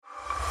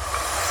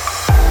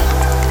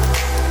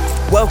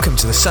Welcome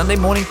to the Sunday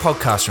morning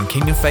podcast from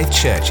Kingdom Faith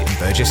Church in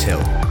Burgess Hill.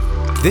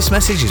 This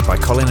message is by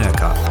Colin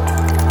Urquhart.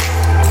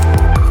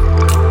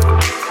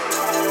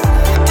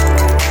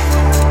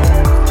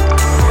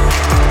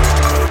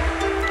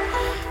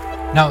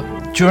 Now,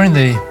 during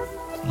the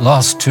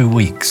last 2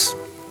 weeks,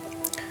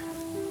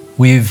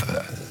 we've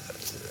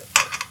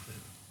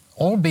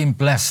all been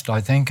blessed,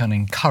 I think, and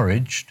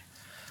encouraged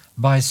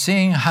by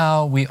seeing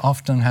how we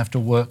often have to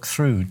work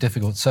through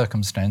difficult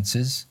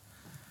circumstances,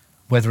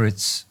 whether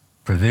it's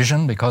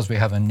provision because we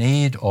have a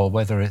need, or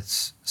whether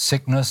it's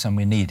sickness and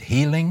we need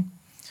healing.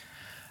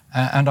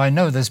 And I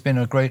know there's been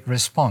a great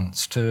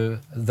response to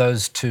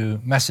those two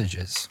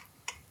messages.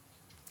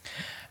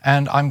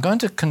 And I'm going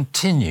to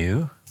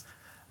continue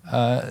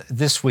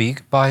this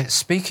week by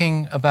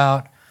speaking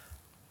about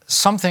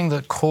something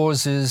that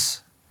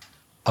causes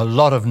a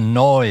lot of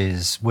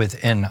noise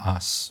within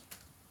us: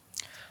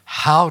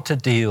 how to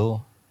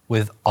deal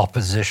with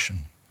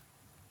opposition.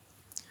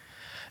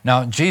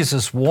 Now,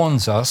 Jesus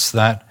warns us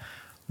that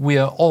we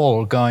are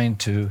all going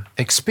to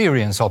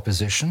experience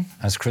opposition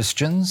as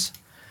Christians,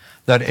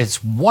 that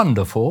it's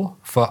wonderful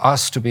for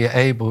us to be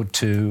able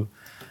to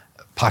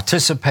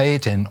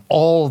participate in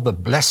all the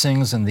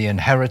blessings and the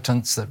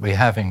inheritance that we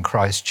have in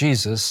Christ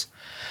Jesus,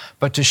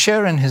 but to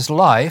share in his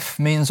life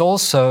means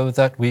also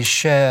that we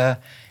share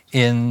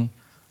in,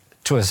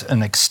 to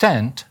an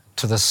extent,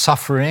 to the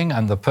suffering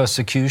and the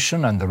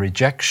persecution and the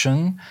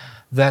rejection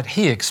that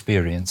he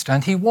experienced.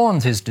 And he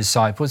warned his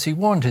disciples, he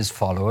warned his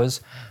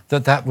followers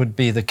that that would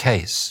be the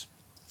case.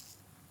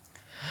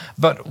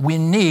 But we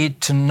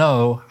need to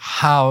know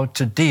how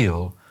to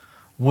deal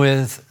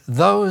with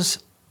those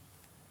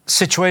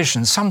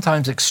situations,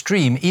 sometimes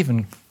extreme,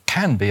 even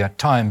can be at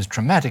times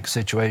traumatic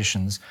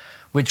situations,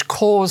 which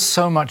cause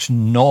so much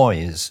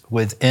noise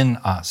within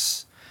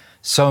us,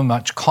 so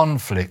much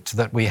conflict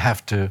that we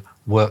have to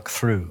work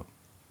through.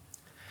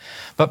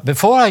 But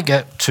before I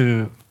get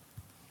to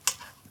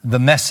the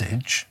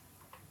message,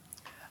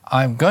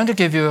 I'm going to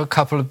give you a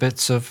couple of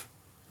bits of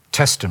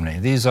testimony.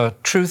 These are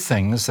true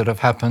things that have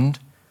happened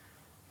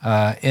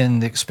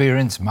in the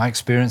experience, my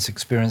experience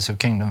of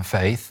Kingdom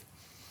Faith.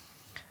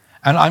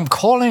 And I'm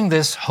calling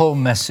this whole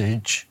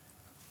message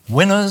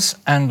Winners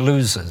and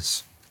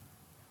Losers.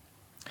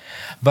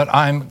 But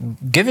I'm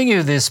giving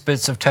you these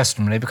bits of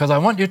testimony because I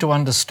want you to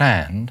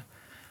understand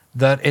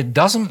that it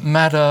doesn't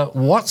matter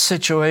what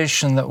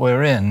situation that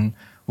we're in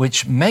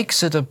which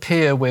makes it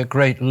appear we're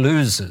great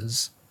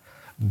losers.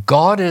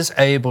 God is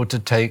able to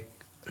take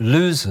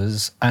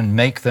losers and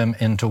make them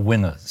into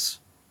winners.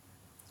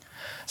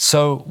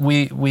 So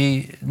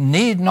we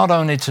need not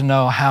only to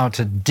know how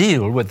to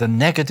deal with the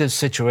negative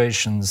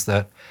situations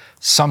that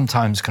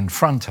sometimes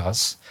confront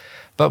us,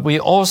 but we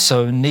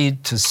also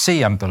need to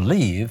see and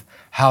believe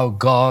how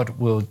God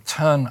will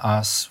turn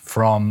us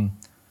from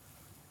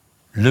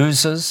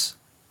losers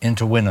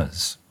into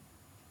winners.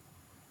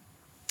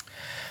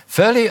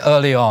 Fairly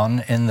early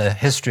on in the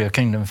history of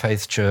Kingdom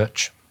Faith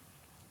Church,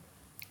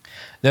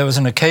 there was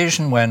an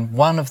occasion when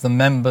one of the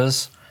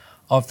members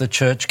of the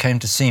church came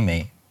to see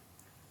me.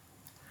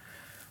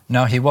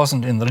 Now, he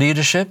wasn't in the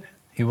leadership,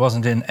 he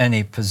wasn't in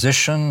any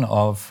position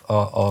of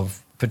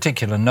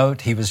particular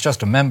note, he was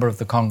just a member of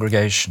the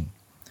congregation.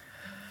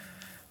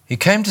 He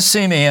came to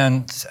see me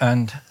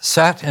and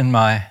sat in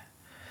my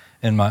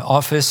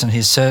office, and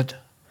he said,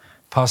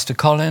 "Pastor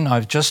Colin,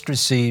 I've just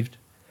received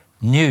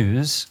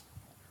news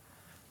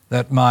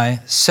that my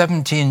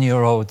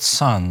 17-year-old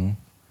son,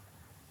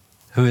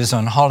 who is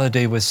on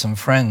holiday with some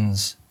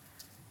friends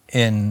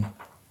in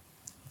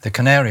the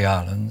Canary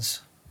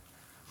Islands,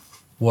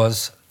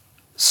 was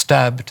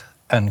stabbed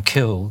and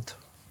killed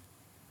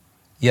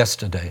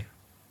yesterday."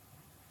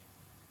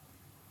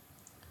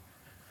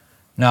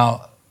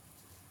 Now,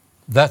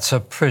 that's a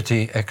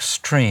pretty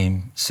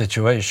extreme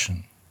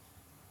situation.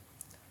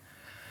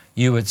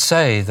 You would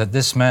say that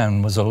this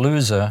man was a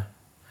loser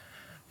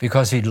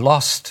because he'd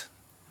lost.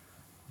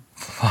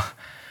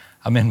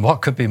 I mean,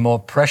 what could be more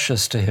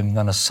precious to him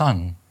than a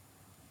son?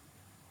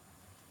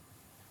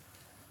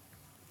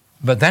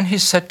 But then he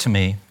said to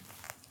me,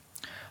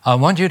 "I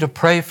want you to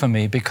pray for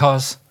me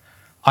because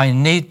I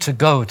need to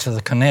go to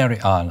the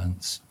Canary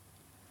Islands.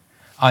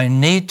 I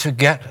need to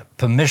get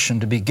permission,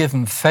 to be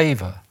given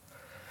favor,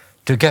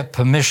 to get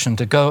permission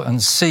to go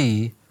and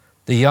see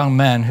the young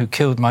man who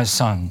killed my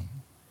son.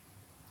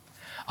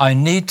 I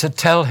need to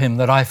tell him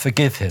that I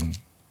forgive him.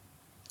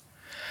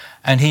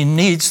 And he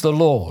needs the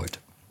Lord.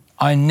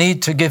 I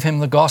need to give him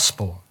the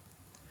gospel.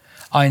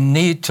 I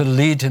need to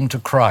lead him to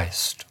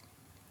Christ."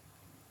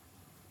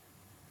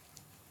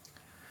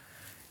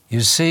 You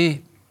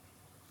see,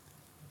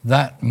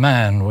 that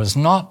man was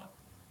not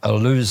a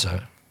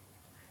loser,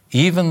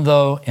 even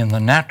though in the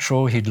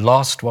natural he'd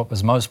lost what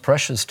was most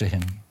precious to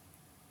him.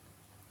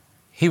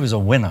 He was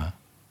a winner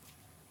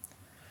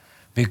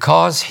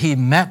because he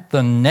met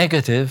the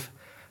negative,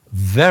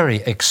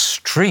 very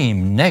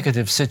extreme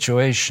negative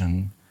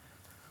situation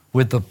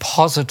with the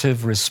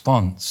positive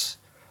response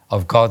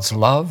of God's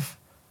love,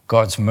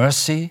 God's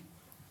mercy,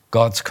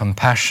 God's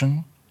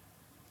compassion,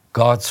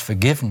 God's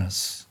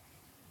forgiveness.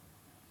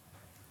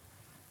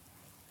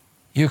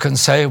 You can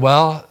say,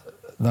 well,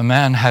 the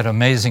man had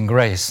amazing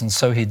grace, and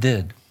so he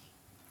did.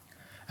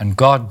 And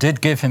God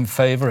did give him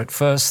favor. At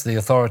first, the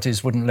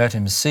authorities wouldn't let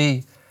him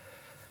see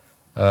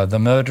the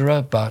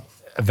murderer, but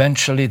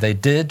eventually they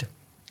did,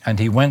 and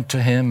he went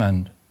to him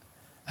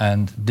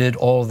and did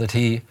all that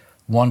he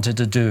wanted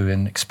to do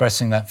in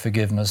expressing that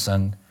forgiveness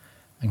and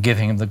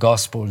giving him the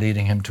gospel,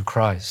 leading him to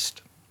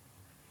Christ.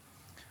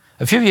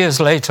 A few years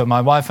later, my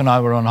wife and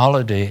I were on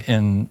holiday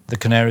in the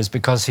Canaries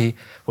because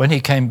when he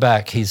came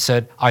back, he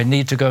said, I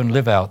need to go and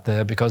live out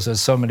there because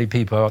there's so many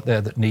people out there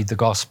that need the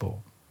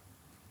gospel.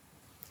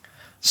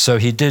 So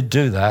he did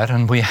do that,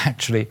 and we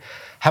actually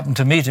happened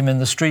to meet him in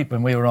the street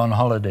when we were on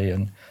holiday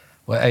and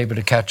were able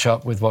to catch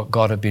up with what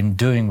God had been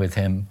doing with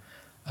him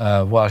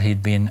while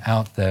he'd been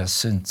out there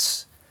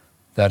since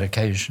that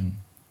occasion.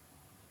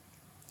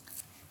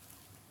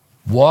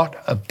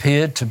 What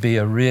appeared to be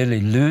a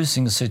really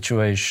losing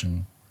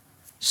situation,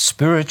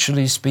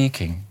 spiritually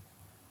speaking,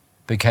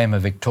 became a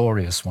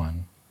victorious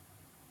one.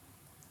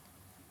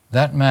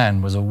 That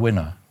man was a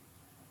winner.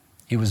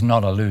 He was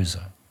not a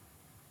loser.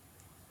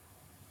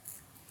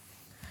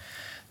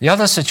 The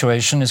other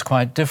situation is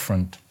quite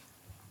different.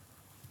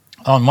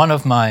 On one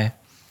of my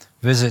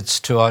visits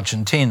to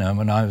Argentina,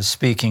 when I was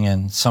speaking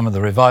in some of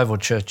the revival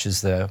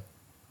churches there,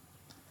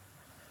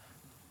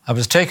 I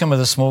was taken with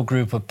a small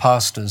group of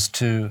pastors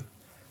to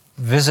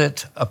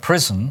visit a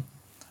prison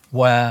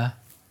where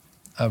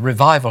a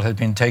revival had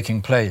been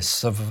taking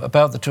place. Of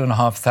about the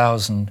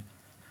 2,500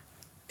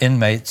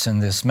 inmates in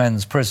this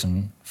men's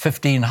prison,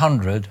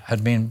 1,500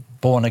 had been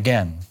born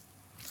again.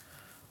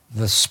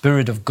 The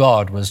Spirit of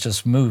God was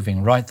just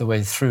moving right the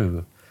way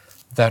through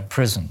that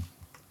prison.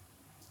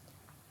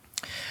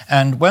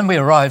 And when we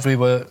arrived, we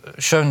were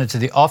shown into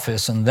the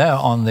office, and there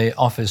on the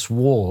office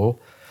wall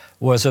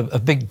was a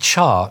big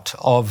chart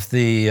of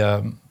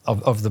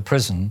the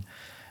prison.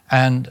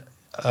 And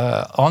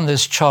on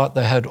this chart,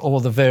 they had all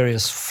the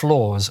various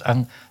floors,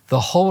 and the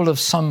whole of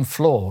some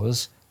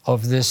floors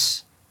of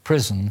this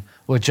prison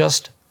were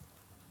just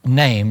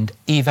named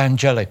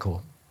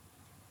evangelical.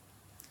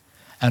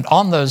 And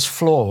on those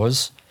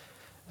floors,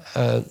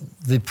 there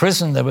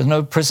was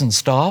no prison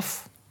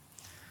staff.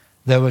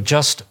 There were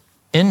just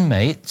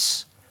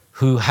inmates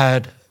who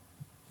had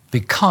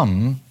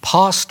become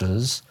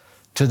pastors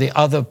to the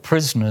other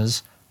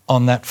prisoners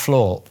on that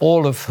floor,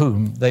 all of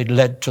whom they'd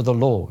led to the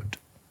Lord,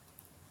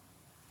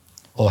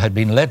 or had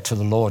been led to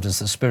the Lord as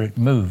the Spirit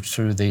moved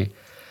through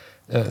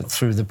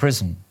the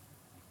prison.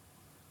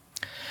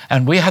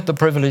 And we had the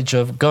privilege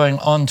of going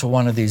on to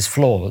one of these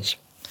floors.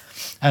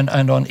 And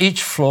on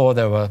each floor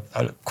there were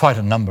quite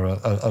a number,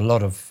 a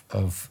lot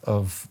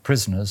of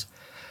prisoners.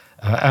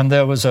 And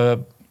there was a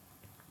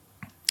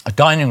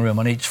dining room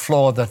on each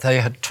floor that they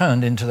had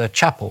turned into their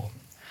chapel.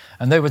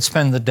 And they would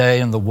spend the day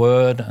in the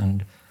Word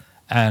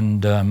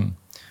and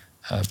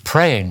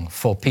praying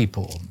for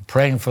people,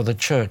 praying for the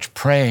church,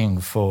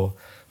 praying for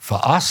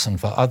us and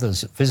for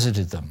others that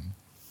visited them.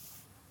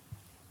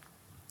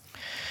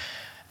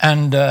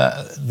 And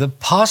the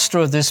pastor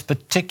of this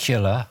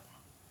particular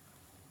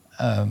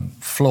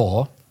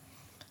floor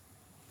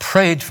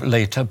prayed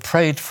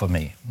for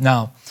me.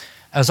 Now,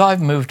 as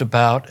I've moved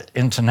about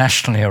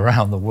internationally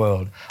around the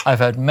world, I've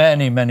had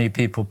many, many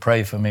people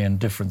pray for me in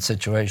different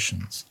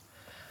situations.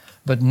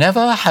 But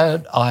never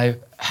had I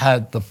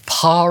had the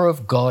power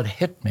of God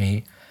hit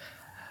me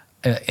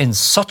in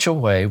such a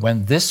way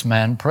when this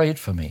man prayed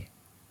for me.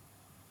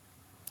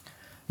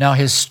 Now,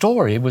 his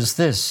story was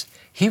this.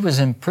 He was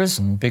in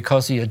prison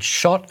because he had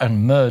shot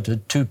and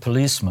murdered 2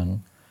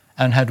 policemen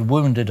and had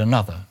wounded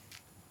another.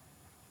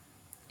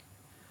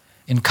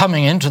 In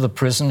coming into the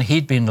prison,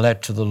 he'd been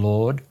led to the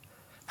Lord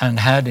and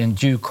had in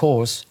due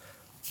course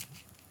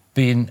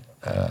been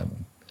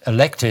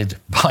elected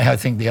by, I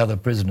think, the other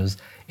prisoners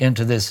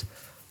into this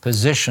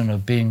position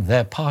of being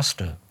their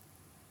pastor.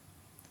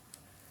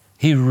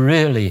 He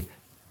really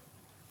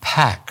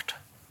packed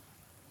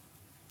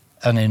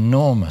an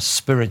enormous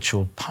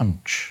spiritual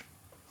punch.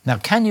 Now,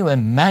 can you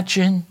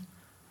imagine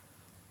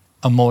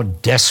a more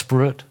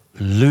desperate,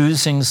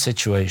 losing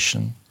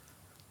situation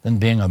than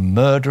being a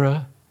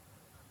murderer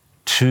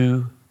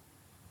to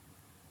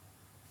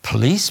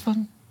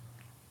policemen?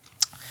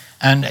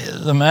 And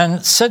the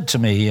man said to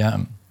me,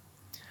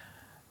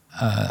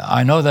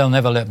 I know they'll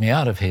never let me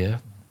out of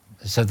here.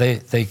 So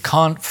they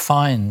can't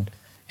find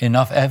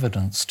enough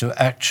evidence to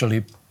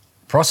actually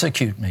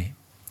prosecute me.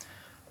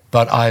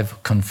 But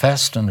I've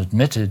confessed and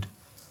admitted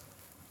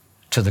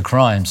to the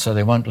crime, so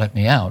they won't let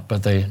me out.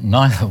 But they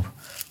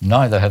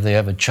neither have they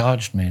ever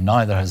charged me,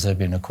 neither has there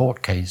been a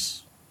court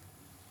case.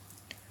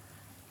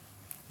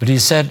 But he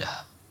said,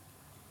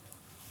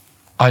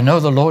 I know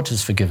the Lord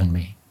has forgiven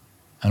me,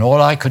 and all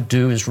I could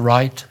do is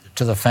write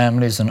to the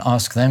families and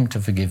ask them to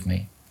forgive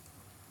me,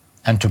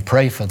 and to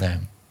pray for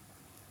them,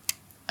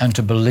 and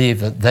to believe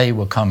that they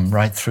will come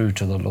right through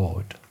to the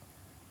Lord.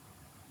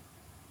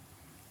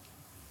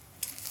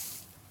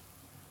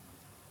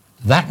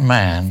 That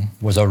man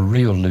was a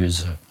real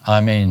loser. I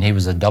mean, he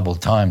was a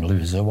double-time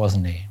loser,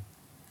 wasn't he?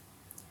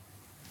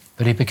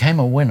 But he became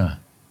a winner.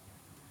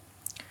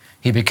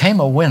 He became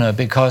a winner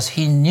because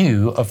he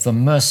knew of the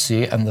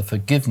mercy and the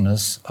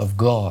forgiveness of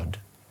God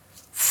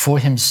for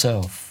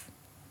himself.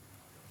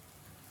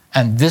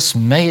 And this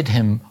made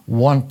him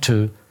want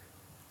to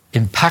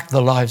impact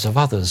the lives of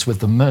others with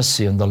the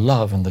mercy and the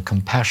love and the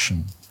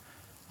compassion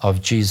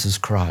of Jesus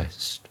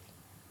Christ.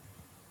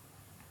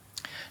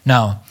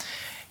 Now,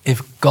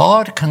 if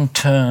God can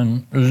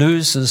turn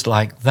losers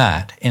like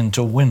that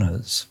into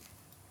winners,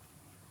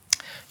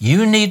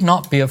 you need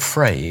not be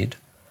afraid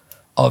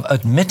of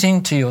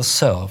admitting to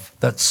yourself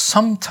that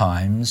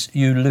sometimes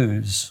you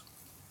lose.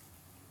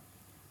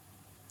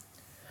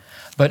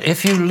 But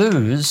if you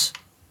lose,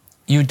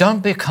 you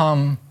don't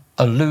become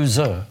a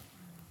loser.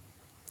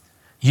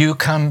 You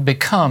can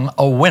become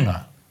a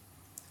winner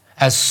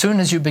as soon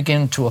as you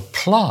begin to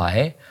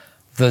apply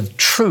the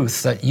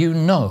truth that you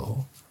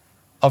know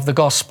of the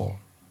gospel,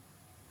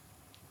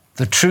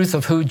 the truth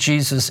of who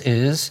Jesus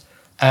is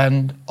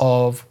and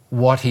of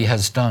what he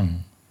has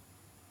done.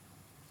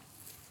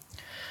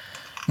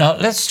 Now,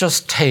 let's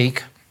just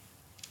take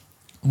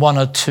one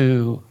or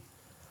two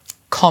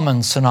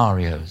common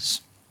scenarios.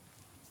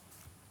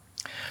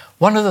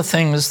 One of the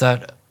things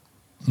that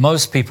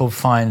most people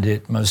find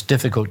it most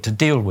difficult to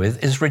deal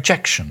with is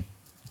rejection.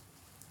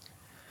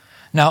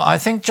 Now, I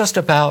think just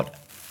about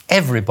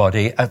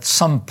everybody at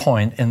some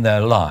point in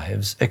their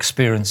lives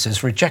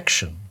experiences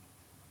rejection.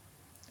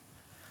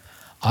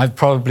 I've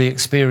probably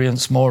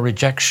experienced more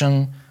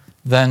rejection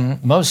than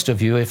most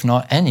of you, if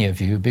not any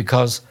of you,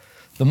 because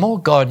the more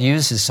God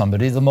uses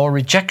somebody, the more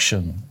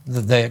rejection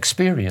that they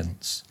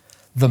experience.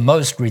 The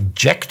most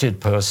rejected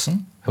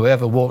person who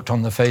ever walked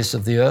on the face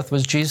of the earth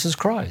was Jesus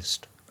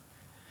Christ.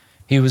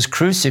 He was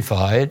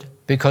crucified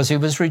because he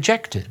was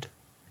rejected.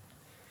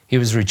 He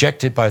was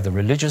rejected by the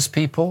religious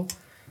people,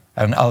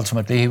 and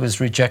ultimately he was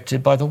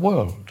rejected by the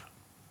world.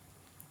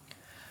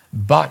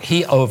 But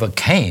he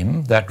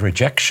overcame that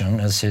rejection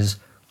as his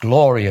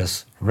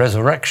glorious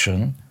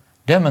resurrection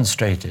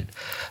demonstrated.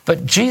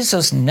 But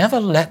Jesus never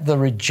let the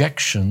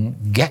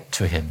rejection get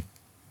to him.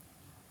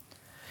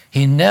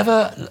 He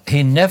never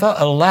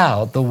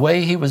allowed the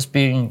way he was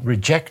being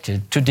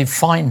rejected to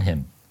define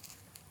him.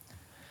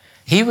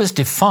 He was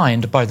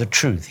defined by the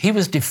truth. He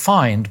was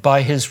defined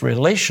by his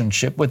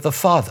relationship with the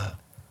Father,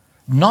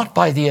 not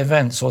by the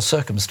events or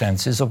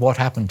circumstances of what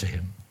happened to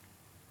him.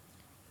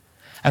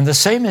 And the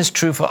same is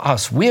true for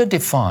us. We are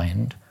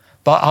defined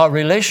by our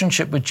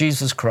relationship with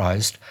Jesus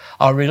Christ,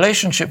 our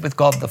relationship with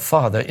God the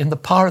Father in the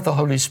power of the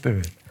Holy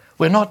Spirit.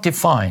 We're not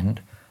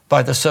defined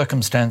by the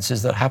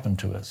circumstances that happen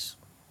to us.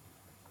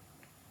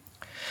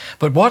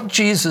 But what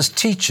Jesus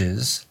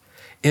teaches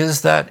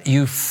is that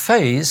you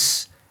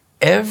face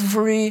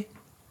every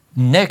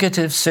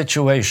negative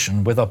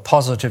situation with a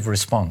positive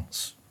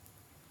response.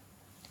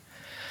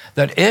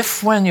 That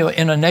if when you're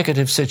in a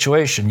negative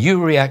situation,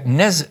 you react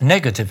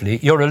negatively,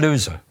 you're a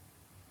loser.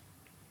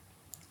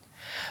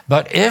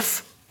 But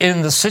if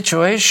in the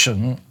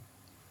situation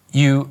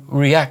you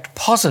react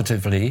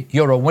positively,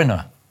 you're a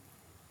winner.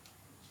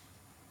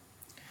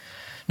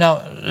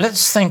 Now,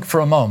 let's think for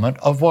a moment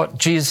of what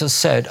Jesus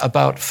said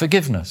about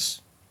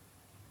forgiveness.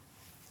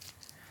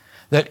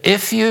 That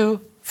if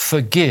you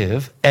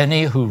forgive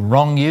any who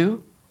wrong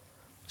you,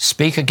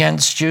 speak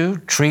against you,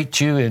 treat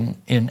you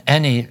in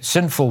any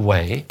sinful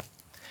way,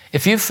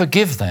 if you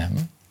forgive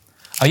them,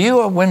 are you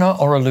a winner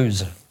or a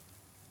loser?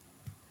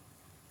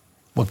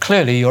 Well,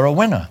 clearly you're a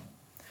winner.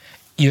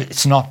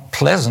 It's not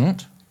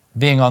pleasant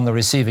being on the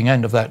receiving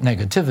end of that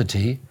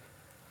negativity,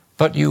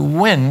 but you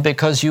win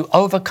because you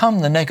overcome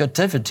the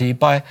negativity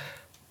by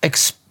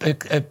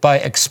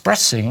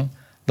expressing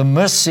the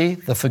mercy,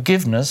 the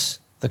forgiveness,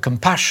 the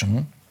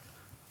compassion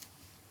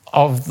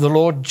of the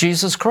Lord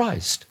Jesus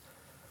Christ.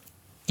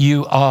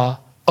 You are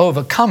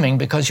overcoming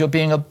because you're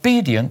being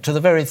obedient to the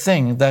very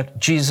thing that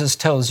Jesus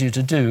tells you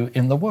to do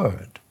in the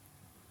Word.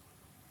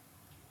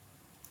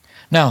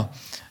 Now,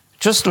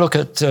 just look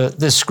at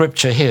this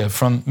scripture here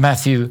from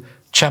Matthew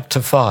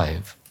chapter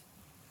 5,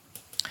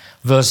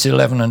 verse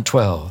 11 and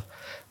 12.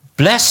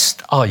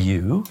 Blessed are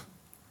you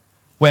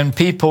when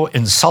people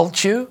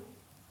insult you,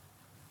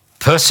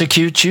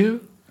 persecute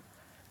you,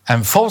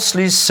 and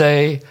falsely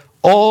say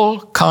all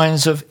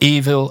kinds of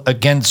evil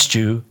against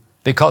you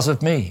because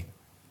of me.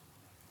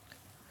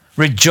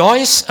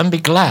 Rejoice and be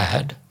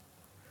glad,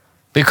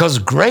 because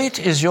great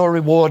is your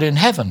reward in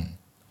heaven.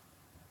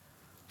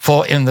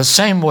 For in the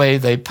same way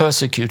they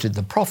persecuted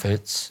the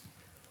prophets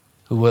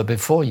who were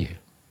before you.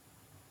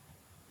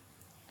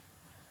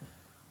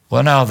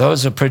 Well, now,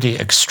 those are pretty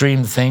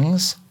extreme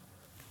things.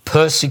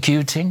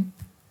 Persecuting,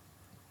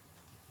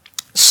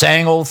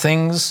 saying all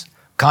things,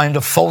 kind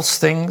of false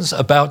things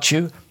about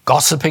you,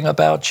 gossiping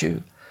about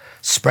you,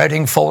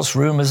 spreading false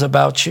rumors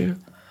about you.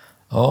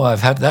 Oh, I've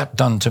had that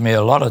done to me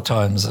a lot of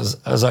times,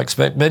 as I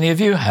expect many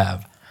of you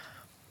have.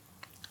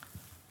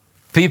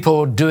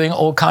 People doing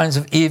all kinds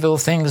of evil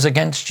things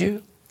against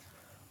you.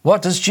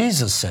 What does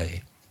Jesus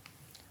say?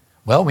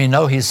 Well, we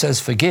know he says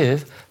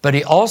forgive, but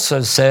he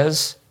also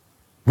says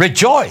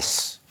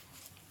rejoice.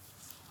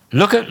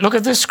 Look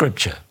at this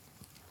scripture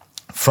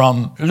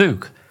from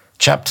Luke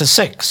chapter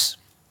 6,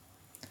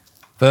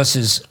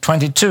 verses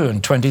 22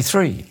 and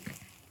 23.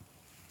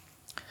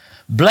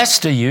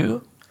 Blessed are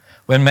you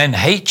when men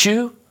hate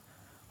you,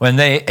 when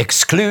they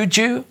exclude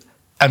you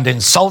and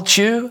insult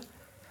you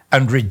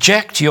and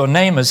reject your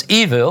name as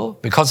evil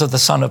because of the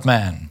Son of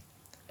Man.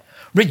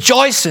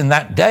 Rejoice in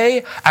that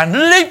day and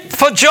leap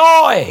for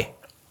joy,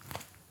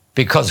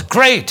 because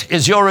great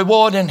is your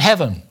reward in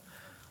heaven,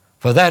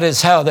 for that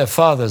is how their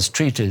fathers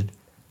treated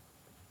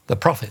the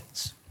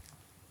prophets.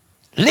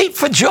 Leap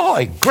for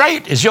joy.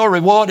 Great is your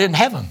reward in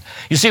heaven.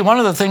 You see, one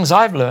of the things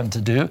I've learned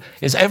to do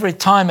is every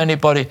time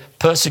anybody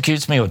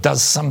persecutes me or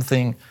does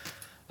something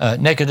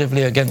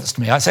negatively against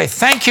me, I say,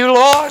 thank you,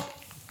 Lord.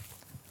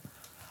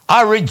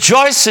 I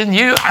rejoice in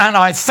you, and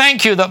I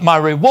thank you that my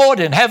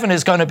reward in heaven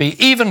is going to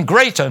be even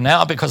greater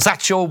now because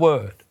that's your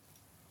word.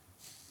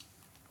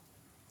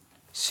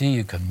 See,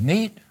 you can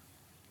meet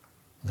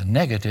the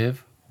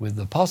negative with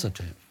the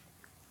positive.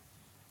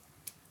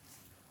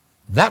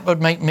 That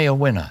would make me a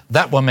winner.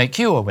 That will make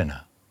you a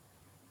winner.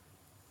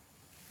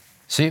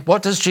 See,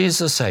 what does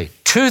Jesus say?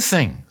 Two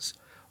things.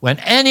 When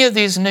any of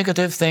these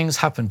negative things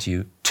happen to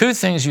you, two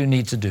things you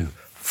need to do.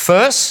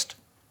 First,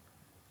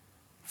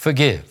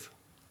 forgive.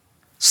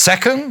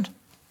 Second,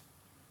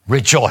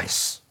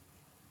 rejoice.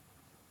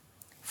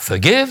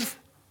 Forgive,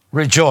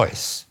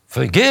 rejoice.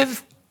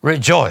 Forgive,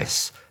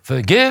 rejoice.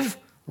 Forgive,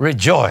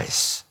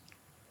 rejoice.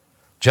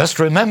 Just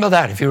remember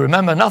that. If you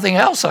remember nothing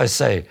else I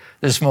say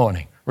this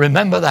morning,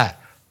 remember that.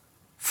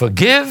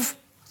 Forgive,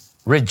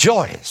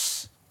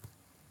 rejoice.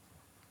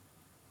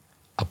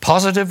 A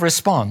positive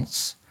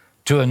response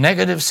to a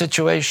negative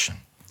situation.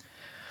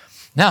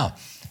 Now,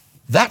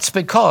 that's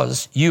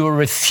because you are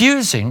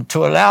refusing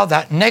to allow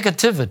that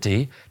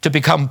negativity to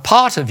become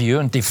part of you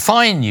and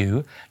define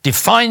you,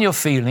 define your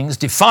feelings,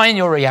 define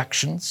your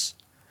reactions.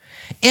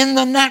 In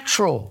the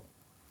natural,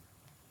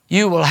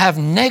 you will have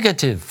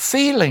negative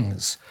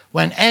feelings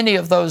when any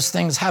of those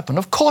things happen.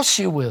 Of course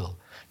you will.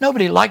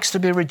 Nobody likes to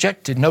be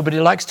rejected. Nobody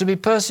likes to be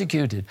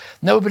persecuted.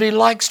 Nobody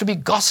likes to be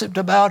gossiped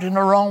about in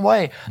a wrong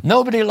way.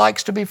 Nobody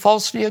likes to be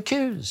falsely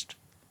accused.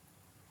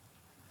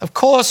 Of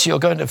course you're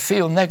going to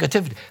feel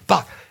negativity,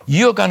 but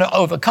you're going to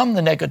overcome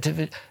the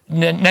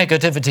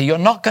negativity. You're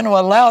not going to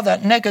allow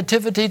that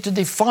negativity to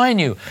define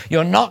you.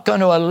 You're not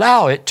going to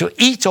allow it to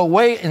eat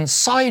away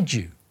inside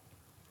you.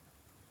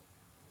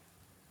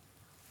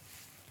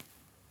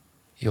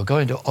 You're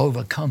going to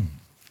overcome.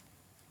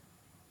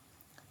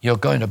 You're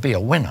going to be a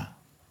winner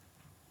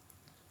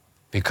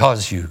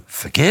because you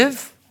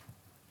forgive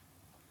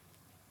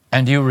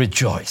and you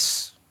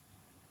rejoice.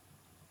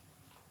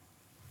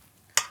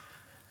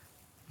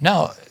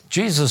 Now,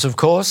 Jesus, of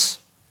course,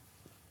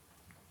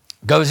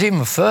 goes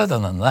even further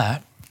than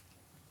that.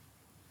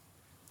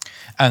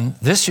 And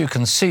this you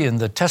can see in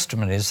the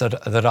testimonies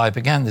that I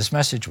began this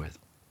message with.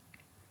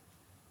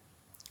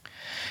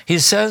 He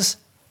says,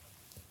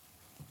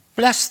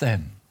 bless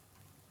them.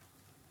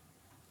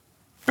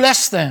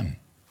 Bless them.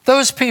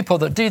 Those people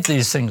that did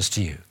these things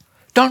to you.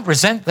 Don't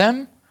resent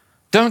them.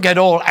 Don't get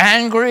all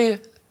angry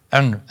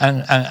and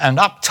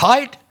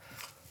uptight.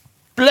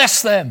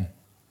 Bless them.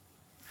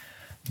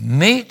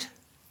 Meet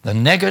the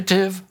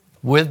negative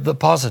with the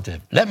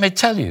positive. Let me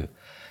tell you,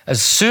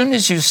 as soon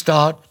as you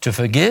start to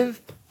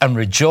forgive and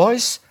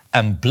rejoice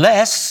and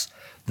bless,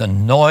 the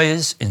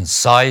noise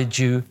inside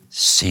you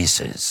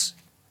ceases.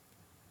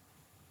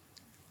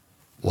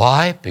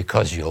 Why?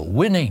 Because you're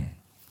winning.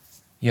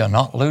 You're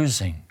not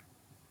losing.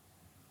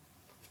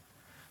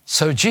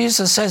 So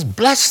Jesus says,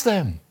 bless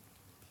them.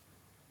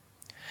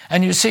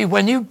 And you see,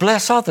 when you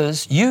bless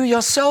others, you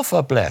yourself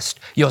are blessed.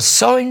 You're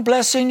sowing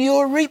blessing,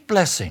 you'll reap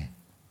blessing.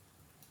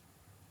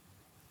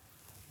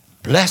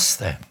 Bless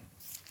them.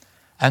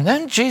 And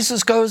then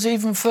Jesus goes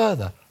even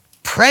further.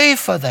 Pray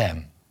for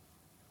them.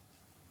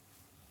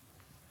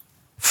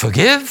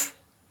 Forgive,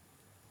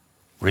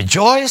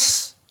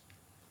 rejoice,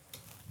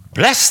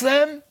 bless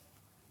them,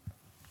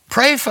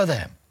 pray for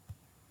them.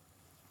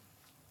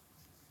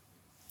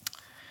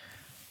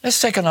 Let's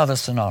take another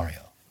scenario.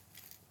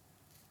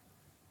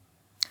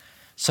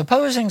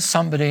 Supposing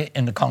somebody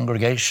in the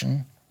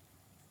congregation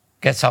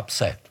gets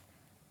upset.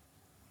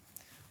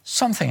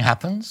 Something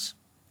happens.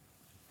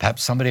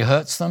 Perhaps somebody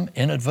hurts them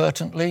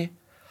inadvertently,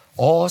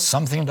 or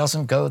something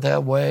doesn't go their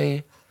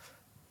way.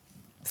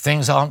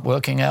 Things aren't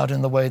working out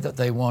in the way that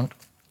they want.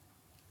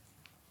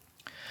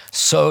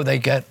 So they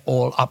get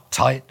all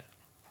uptight.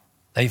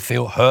 They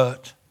feel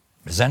hurt,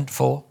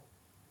 resentful.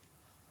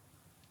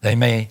 They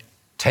may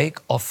take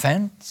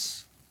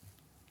offense.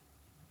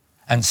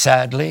 And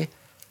sadly,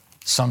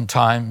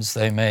 sometimes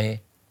they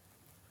may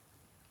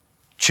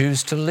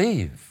choose to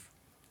leave.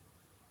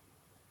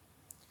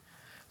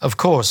 Of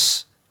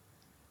course,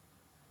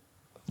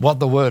 what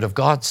the Word of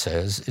God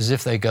says is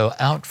if they go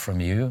out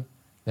from you,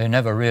 they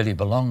never really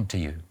belong to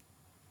you.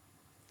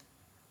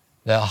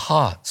 Their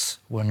hearts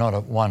were not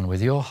at one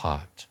with your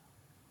heart.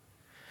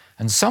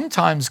 And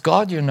sometimes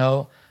God,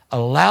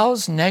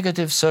 allows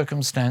negative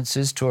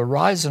circumstances to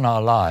arise in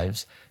our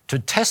lives to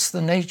test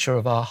the nature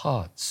of our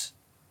hearts,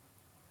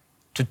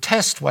 to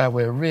test where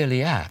we're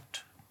really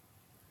at.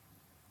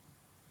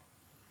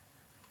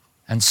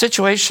 And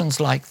situations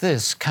like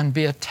this can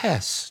be a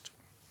test.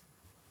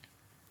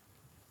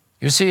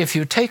 You see, if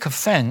you take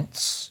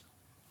offense,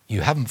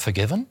 you haven't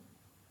forgiven,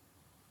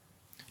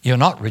 you're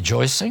not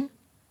rejoicing,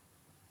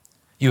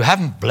 you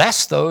haven't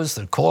blessed those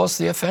that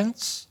caused the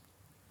offense,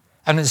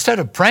 and instead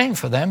of praying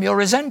for them, you're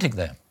resenting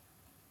them.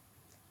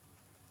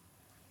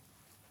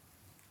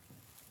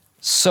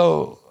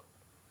 So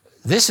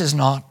this is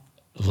not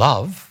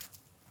love.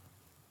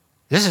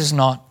 This is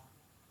not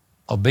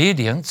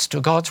obedience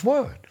to God's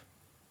word.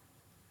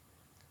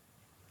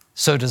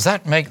 So does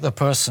that make the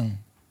person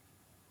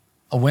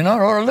a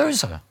winner or a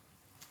loser?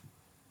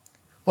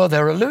 Well,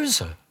 they're a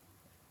loser.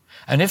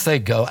 And if they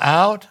go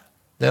out,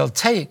 they'll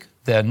take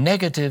their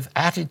negative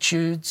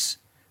attitudes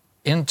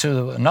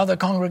into another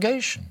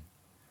congregation.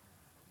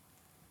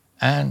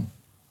 And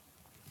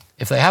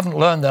if they haven't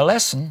learned their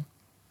lesson,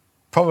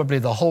 probably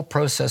the whole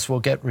process will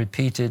get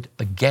repeated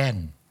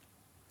again.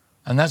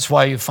 And that's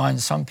why you find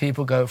some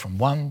people go from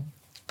one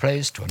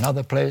place to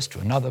another place to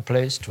another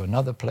place to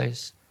another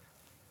place.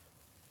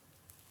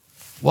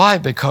 Why?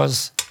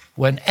 Because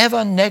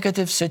whenever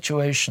negative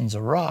situations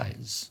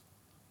arise,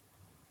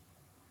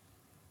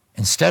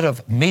 instead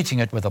of meeting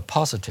it with a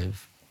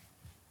positive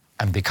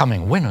and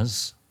becoming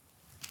winners,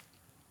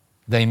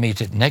 they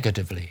meet it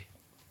negatively.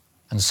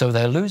 And so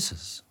they're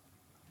losers.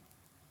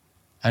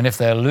 And if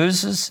they're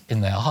losers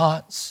in their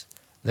hearts,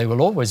 they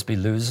will always be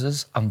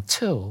losers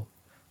until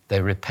they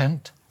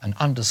repent and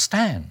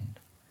understand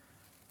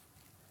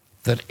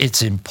that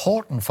it's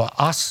important for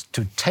us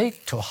to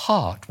take to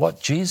heart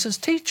what Jesus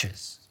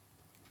teaches.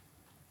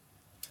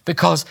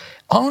 Because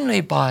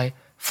only by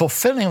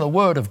fulfilling the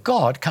word of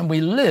God can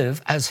we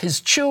live as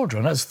his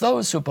children, as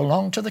those who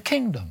belong to the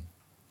kingdom.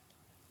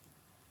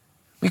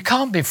 We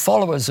can't be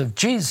followers of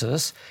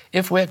Jesus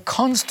if we're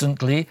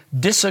constantly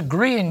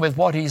disagreeing with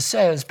what he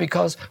says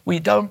because we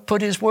don't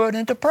put his word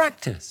into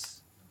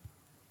practice.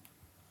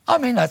 I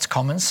mean, that's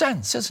common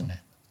sense, isn't it?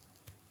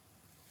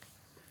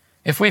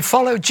 If we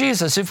follow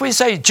Jesus, if we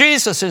say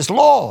Jesus is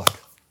Lord,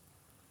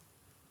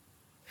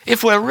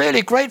 if we're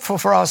really grateful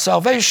for our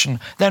salvation,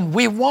 then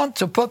we want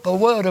to put the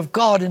word of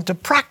God into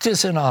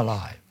practice in our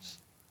lives.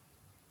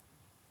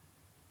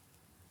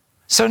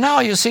 So now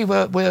you see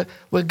we're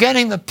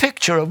getting the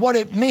picture of what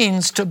it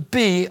means to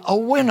be a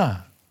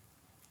winner.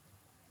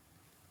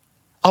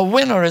 A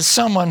winner is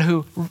someone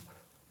who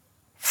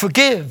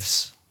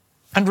forgives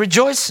and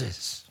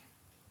rejoices.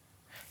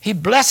 He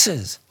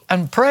blesses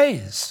and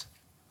prays.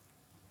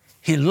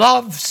 He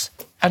loves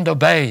and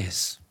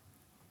obeys.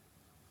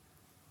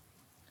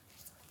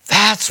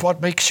 That's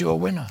what makes you a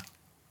winner.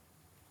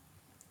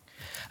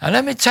 And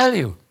let me tell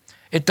you,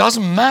 it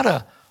doesn't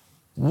matter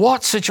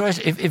what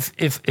situation.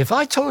 If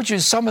I told you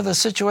some of the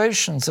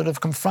situations that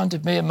have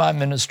confronted me in my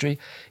ministry,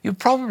 you'd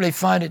probably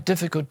find it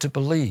difficult to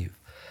believe.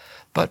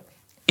 But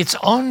it's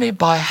only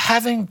by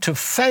having to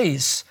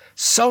face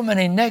so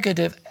many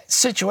negative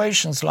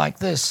situations like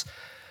this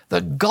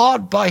that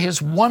God, by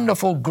his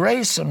wonderful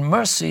grace and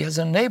mercy, has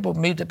enabled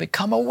me to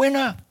become a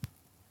winner.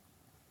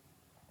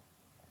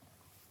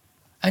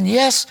 And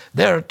yes,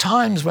 there are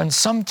times when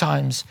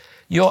sometimes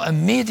your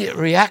immediate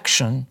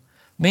reaction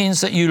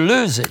means that you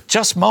lose it.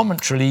 Just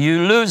momentarily,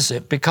 you lose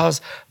it because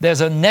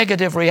there's a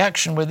negative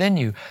reaction within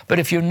you. But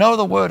if you know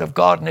the Word of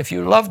God and if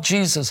you love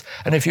Jesus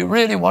and if you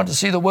really want to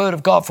see the Word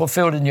of God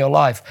fulfilled in your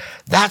life,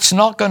 that's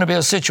not going to be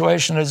a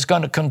situation that's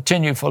going to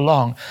continue for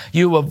long.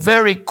 You will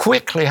very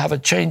quickly have a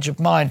change of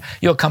mind.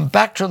 You'll come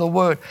back to the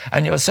Word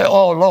and you'll say,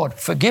 oh, Lord,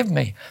 forgive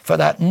me for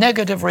that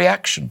negative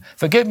reaction.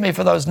 Forgive me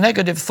for those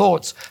negative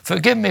thoughts.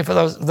 Forgive me for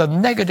the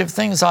negative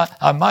things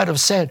I might have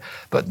said.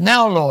 But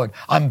now, Lord,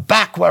 I'm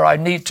back where I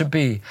need to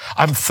be.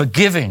 I'm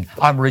forgiving,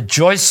 I'm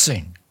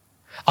rejoicing,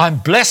 I'm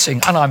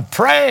blessing, and I'm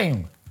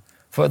praying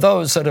for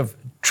those that have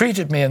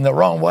treated me in the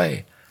wrong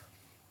way.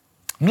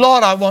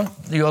 Lord, I want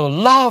your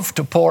love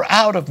to pour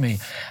out of me.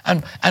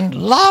 And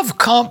love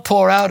can't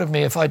pour out of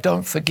me if I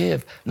don't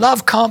forgive.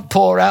 Love can't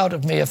pour out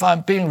of me if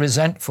I'm being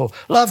resentful.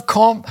 Love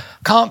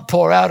can't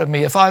pour out of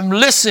me if I'm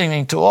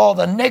listening to all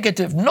the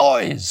negative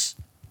noise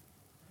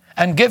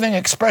and giving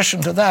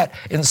expression to that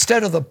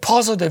instead of the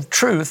positive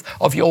truth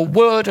of your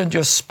word and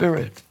your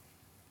spirit.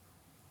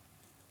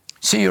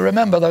 See, you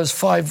remember those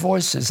 5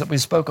 voices that we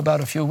spoke about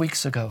a few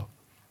weeks ago.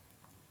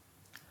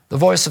 The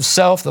voice of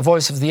self, the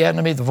voice of the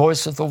enemy, the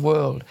voice of the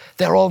world.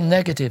 They're all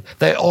negative.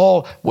 They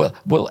all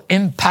will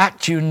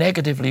impact you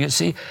negatively. You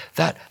see,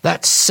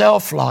 that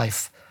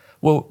self-life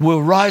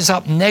will rise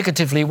up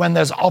negatively when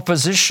there's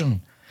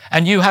opposition.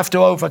 And you have to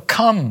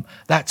overcome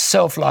that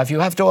self-life. You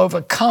have to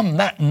overcome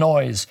that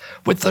noise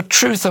with the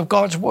truth of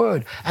God's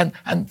word. And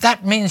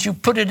that means you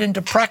put it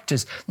into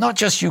practice, not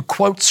just you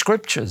quote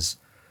scriptures.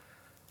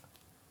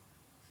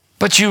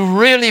 But you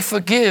really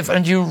forgive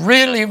and you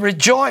really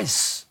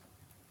rejoice.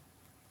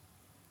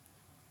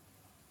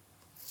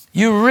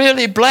 You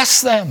really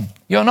bless them.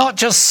 You're not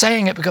just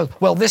saying it because,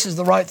 well, this is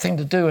the right thing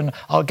to do and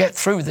I'll get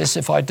through this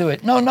if I do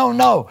it.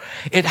 No.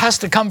 It has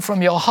to come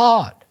from your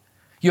heart.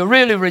 You're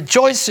really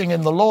rejoicing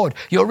in the Lord.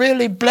 You're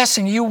really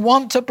blessing. You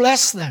want to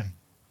bless them.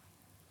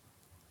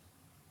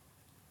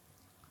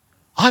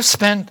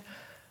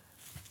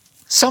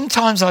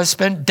 Sometimes I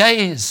spent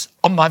days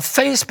on my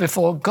face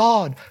before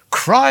God,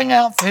 crying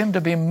out for him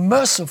to be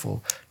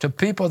merciful to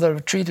people that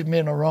have treated me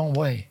in a wrong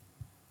way.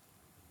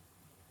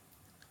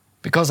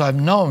 Because I've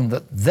known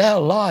that their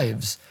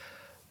lives,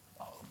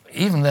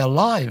 even their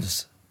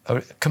lives,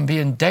 can be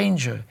in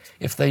danger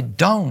if they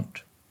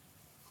don't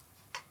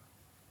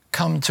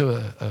come to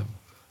a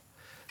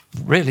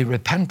really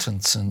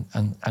repentance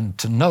and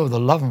to know the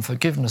love and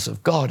forgiveness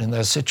of God in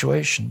their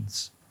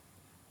situations.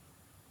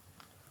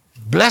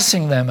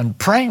 Blessing them and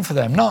praying for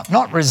them,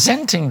 not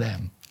resenting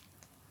them.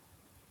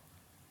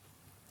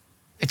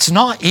 It's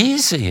not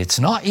easy. It's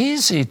not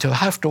easy to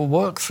have to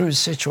work through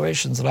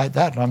situations like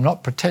that, and I'm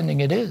not pretending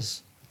it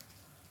is.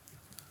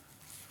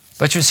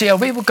 But you see, are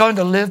we going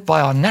to live by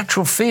our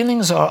natural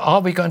feelings, or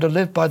are we going to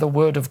live by the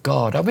Word of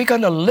God? Are we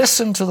going to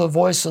listen to the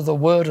voice of the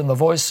Word and the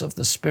voice of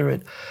the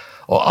Spirit?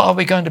 Or are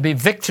we going to be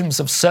victims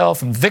of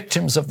self and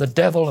victims of the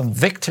devil and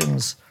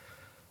victims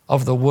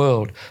of the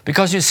world?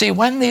 Because you see,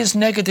 when these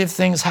negative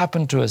things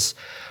happen to us,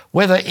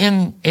 whether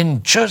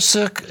in church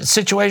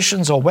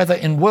situations or whether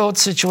in world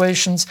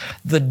situations,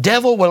 the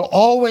devil will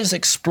always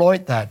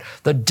exploit that.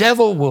 The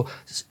devil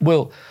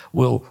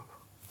will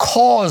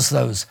cause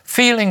those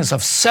feelings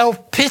of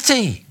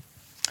self-pity.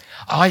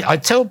 I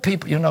tell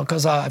people,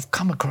 because I've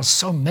come across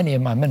so many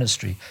in my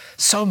ministry,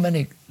 so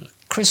many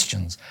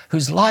Christians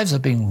whose lives are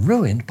being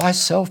ruined by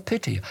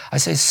self-pity. I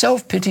say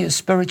self-pity is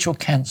spiritual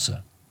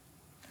cancer.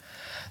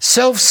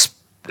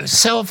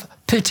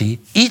 Self-pity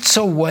eats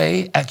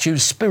away at you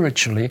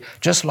spiritually,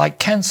 just like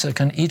cancer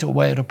can eat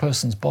away at a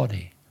person's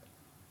body.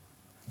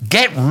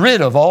 Get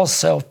rid of all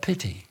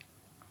self-pity.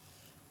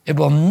 It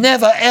will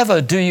never,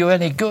 ever do you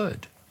any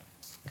good.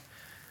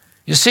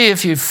 You see,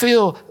 if you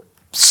feel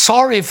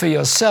sorry for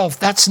yourself,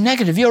 that's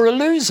negative. You're a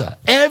loser.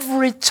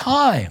 Every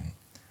time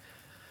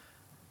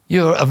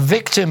you're a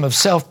victim of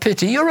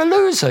self-pity, you're a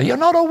loser. You're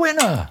not a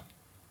winner.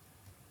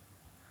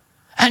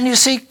 And you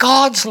see,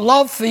 God's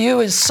love for you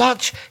is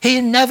such,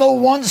 he never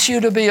wants you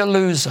to be a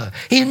loser.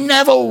 He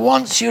never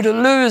wants you to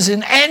lose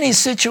in any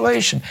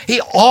situation.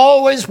 He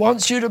always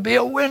wants you to be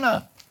a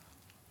winner.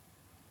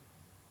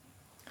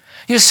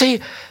 You see,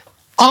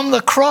 on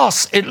the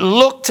cross, it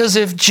looked as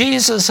if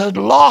Jesus had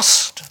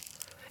lost.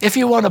 If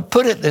you want to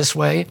put it this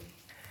way,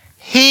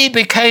 he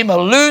became a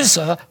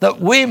loser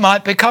that we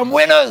might become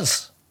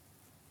winners.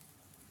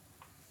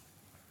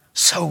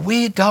 So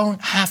we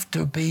don't have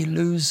to be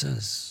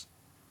losers.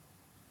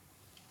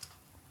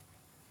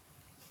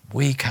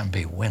 We can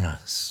be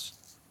winners.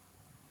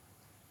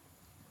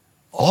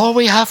 All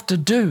we have to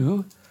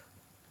do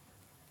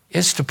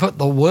is to put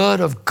the Word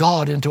of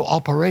God into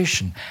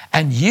operation.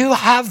 And you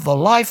have the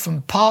life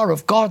and power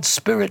of God's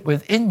Spirit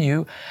within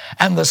you,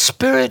 and the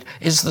Spirit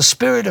is the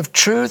Spirit of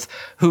truth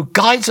who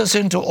guides us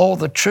into all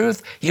the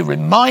truth. He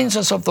reminds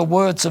us of the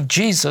words of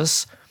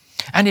Jesus,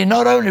 and he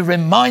not only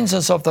reminds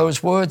us of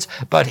those words,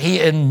 but he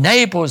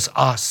enables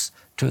us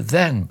to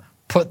then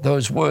put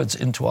those words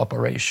into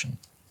operation.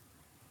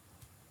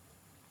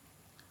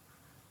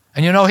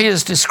 And he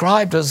is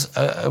described as,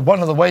 one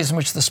of the ways in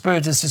which the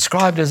Spirit is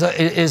described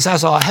is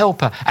as our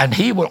helper, and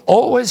he will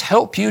always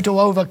help you to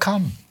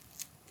overcome.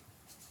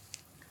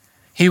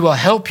 He will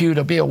help you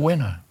to be a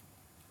winner.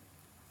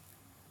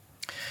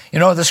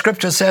 The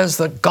Scripture says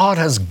that God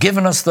has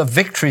given us the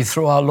victory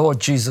through our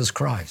Lord Jesus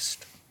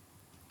Christ.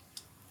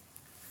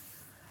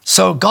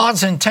 So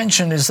God's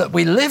intention is that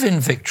we live in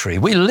victory.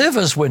 We live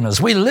as winners.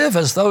 We live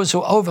as those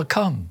who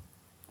overcome.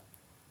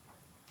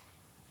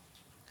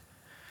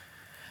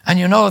 And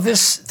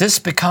this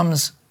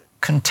becomes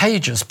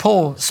contagious.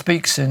 Paul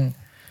speaks in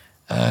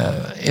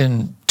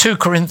 2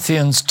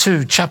 Corinthians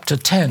 2, chapter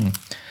 10,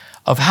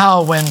 of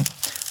how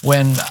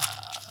when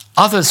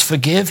others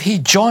forgive, he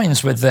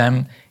joins with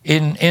them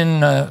in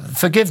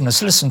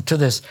forgiveness. Listen to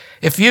this.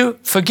 If you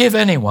forgive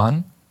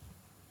anyone,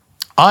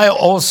 I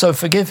also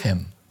forgive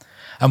him.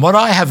 And what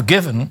I have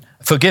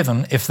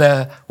forgiven, if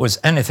there was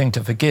anything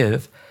to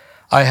forgive,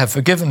 I have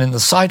forgiven in the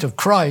sight of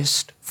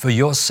Christ for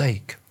your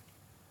sake.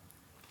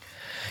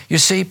 You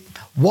see,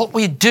 what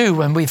we do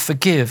when we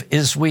forgive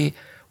is we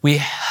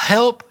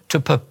help to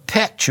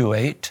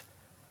perpetuate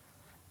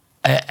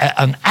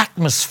an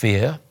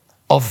atmosphere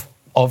of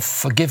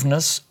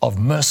forgiveness, of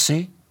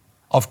mercy,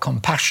 of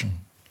compassion.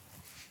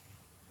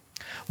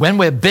 When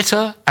we're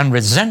bitter and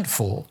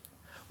resentful,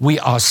 we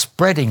are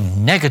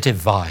spreading negative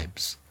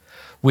vibes.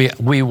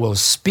 We will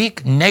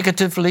speak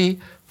negatively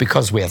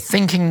because we're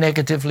thinking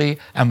negatively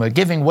and we're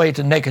giving way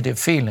to negative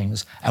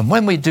feelings. And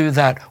when we do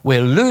that,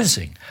 we're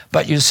losing.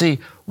 But you see,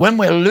 when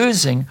we're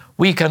losing,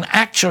 we can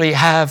actually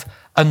have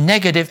a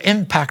negative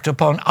impact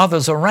upon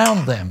others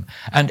around them.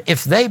 And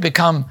if they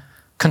become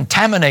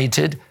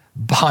contaminated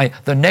by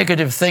the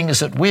negative things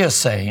that we're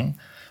saying,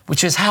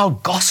 which is how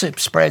gossip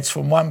spreads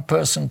from one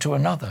person to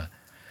another,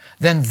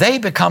 then they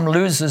become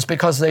losers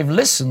because they've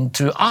listened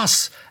to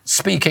us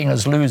speaking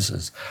as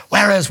losers.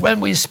 Whereas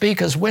when we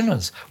speak as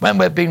winners, when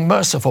we're being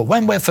merciful,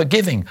 when we're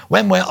forgiving,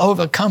 when we're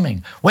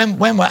overcoming, when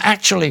we're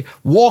actually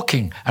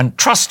walking and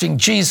trusting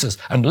Jesus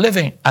and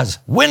living as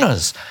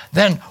winners,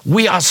 then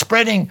we are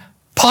spreading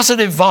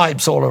positive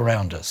vibes all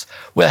around us.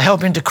 We're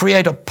helping to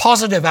create a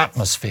positive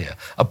atmosphere,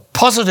 a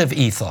positive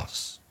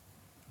ethos.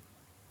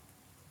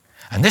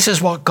 And this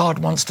is what God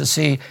wants to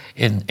see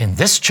in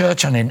this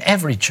church and in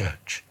every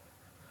church.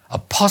 A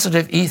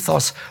positive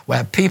ethos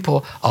where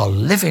people are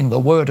living the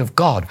Word of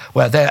God,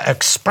 where they're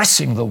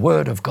expressing the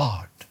Word of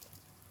God.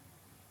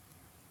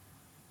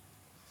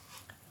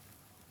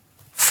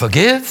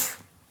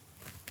 Forgive,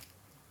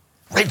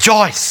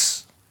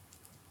 rejoice.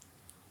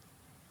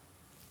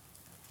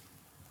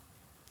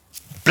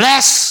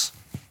 Bless,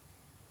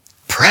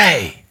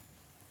 pray.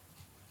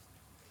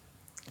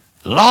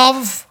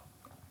 Love,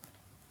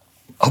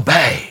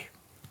 obey.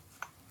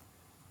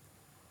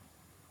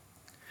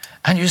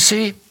 And you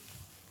see,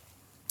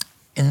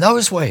 in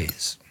those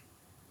ways,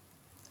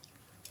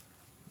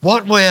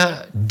 what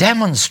we're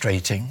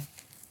demonstrating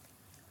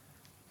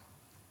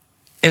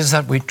is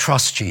that we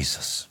trust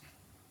Jesus.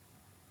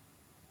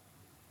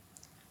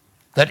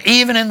 That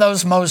even in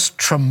those most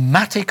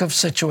traumatic of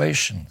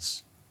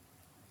situations,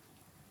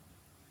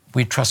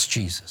 we trust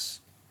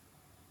Jesus.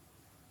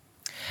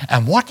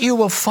 And what you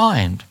will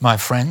find, my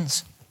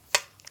friends,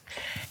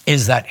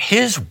 is that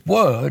His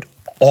word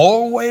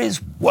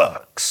always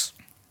works.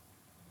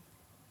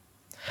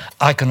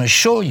 I can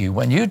assure you,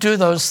 when you do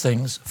those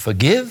things,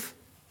 forgive,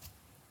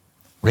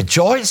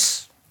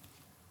 rejoice,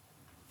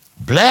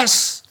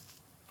 bless,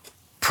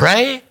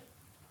 pray,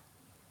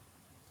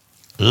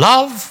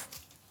 love,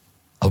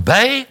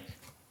 obey,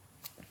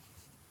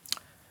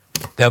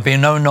 there'll be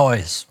no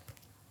noise.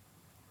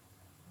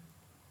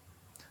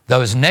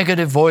 Those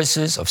negative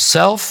voices of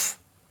self,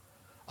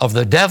 of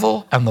the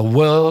devil and the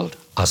world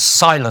are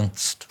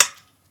silenced.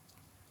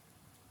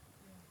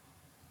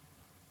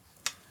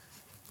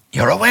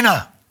 You're a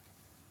winner.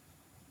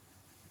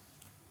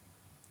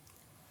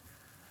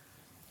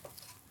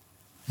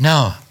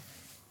 Now,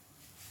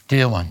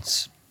 dear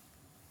ones,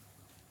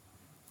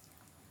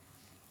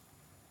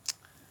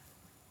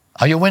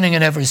 are you winning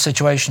in every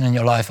situation in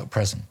your life at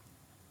present?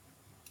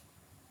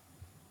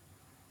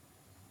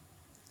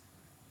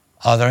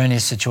 Are there any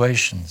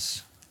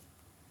situations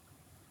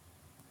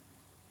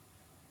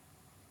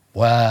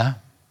where,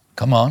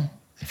 come on,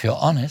 if you're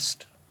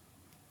honest,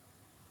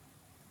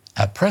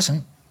 at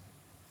present,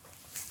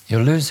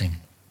 you're losing?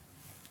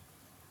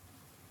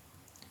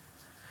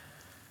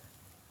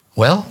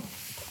 Well,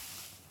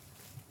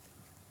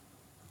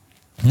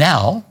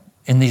 now,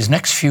 in these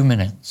next few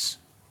minutes,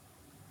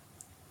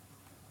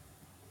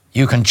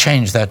 you can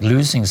change that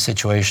losing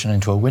situation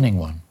into a winning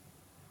one.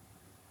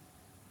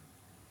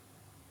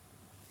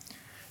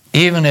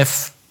 Even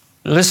if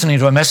listening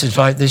to a message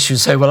like this, you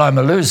say, well, I'm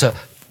a loser,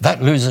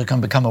 that loser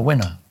can become a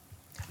winner.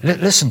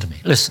 Listen to me,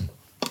 listen.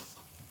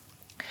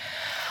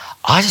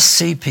 I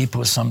see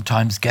people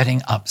sometimes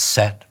getting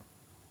upset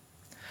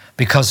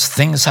because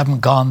things haven't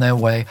gone their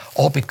way,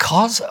 or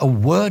because a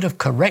word of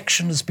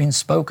correction has been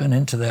spoken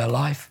into their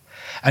life.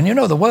 And you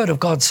know, the Word of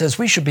God says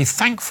we should be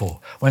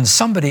thankful when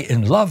somebody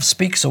in love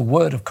speaks a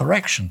word of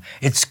correction.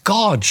 It's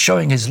God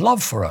showing His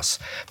love for us.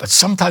 But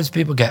sometimes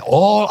people get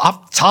all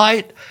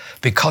uptight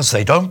because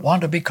they don't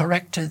want to be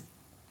corrected,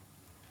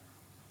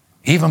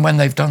 even when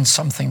they've done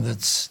something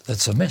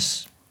that's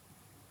amiss.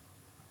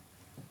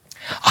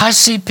 I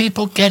see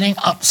people getting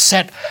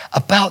upset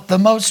about the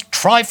most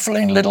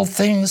trifling little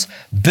things,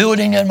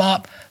 building them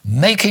up,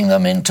 making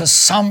them into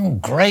some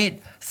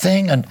great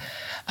thing.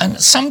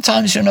 And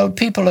sometimes, you know,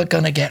 people are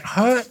going to get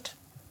hurt,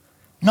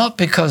 not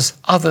because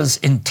others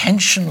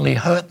intentionally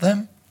hurt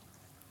them,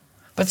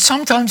 but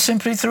sometimes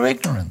simply through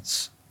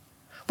ignorance.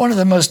 One of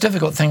the most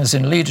difficult things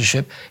in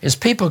leadership is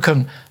people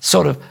can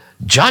sort of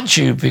judge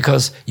you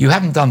because you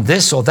haven't done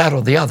this or that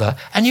or the other,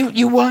 and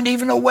you weren't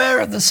even aware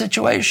of the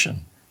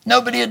situation.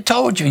 Nobody had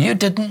told you. You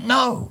didn't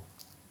know.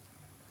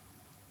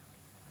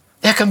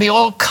 There can be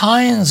all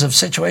kinds of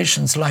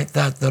situations like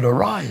that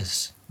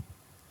arise.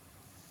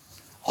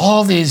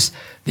 All these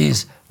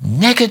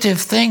negative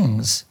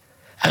things,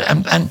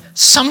 and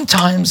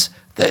sometimes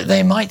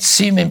they might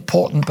seem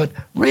important, but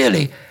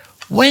really,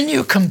 when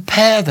you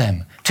compare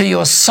them to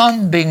your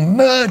son being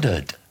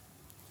murdered,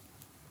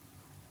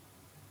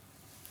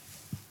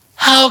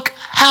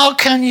 how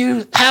can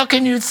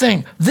you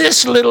think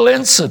this little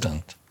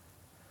incident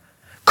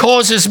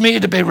causes me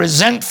to be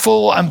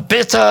resentful and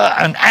bitter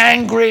and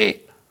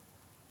angry?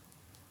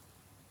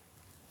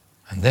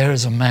 And there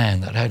is a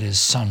man that had his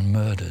son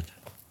murdered,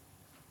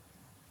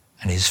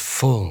 and he's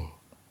full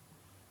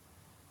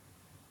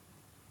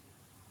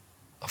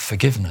of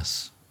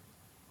forgiveness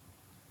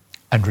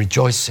and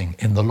rejoicing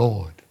in the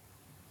Lord.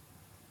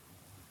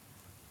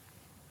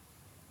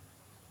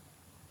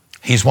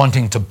 He's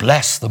wanting to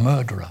bless the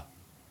murderer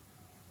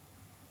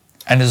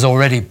and is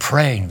already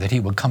praying that he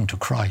would come to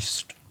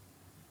Christ.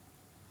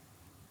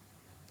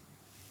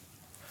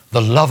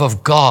 The love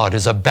of God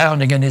is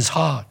abounding in his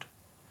heart.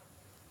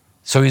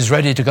 So he's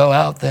ready to go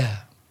out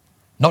there,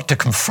 not to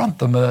confront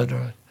the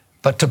murderer,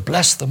 but to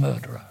bless the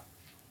murderer.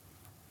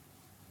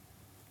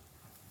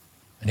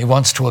 And he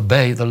wants to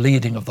obey the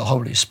leading of the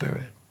Holy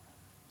Spirit.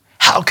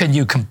 How can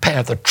you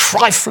compare the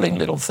trifling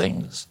little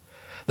things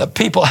that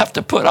people have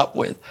to put up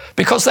with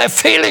because their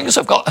feelings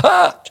have got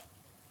hurt?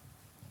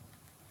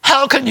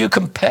 How can you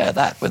compare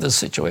that with a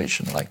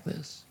situation like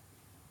this?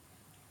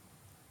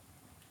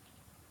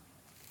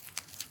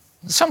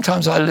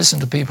 Sometimes I listen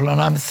to people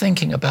and I'm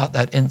thinking about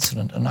that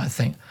incident and I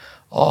think,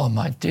 oh,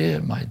 my dear,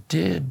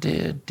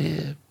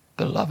 dear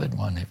beloved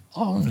one,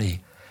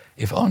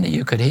 if only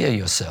you could hear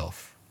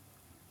yourself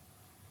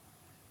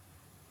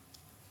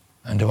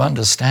and to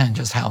understand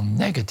just how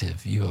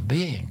negative you are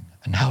being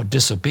and how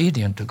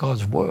disobedient to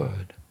God's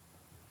word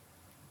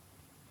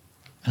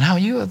and how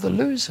you are the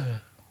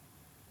loser.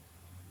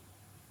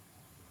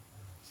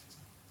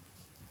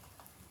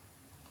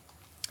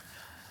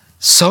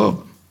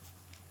 So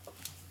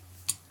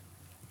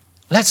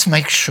let's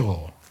make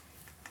sure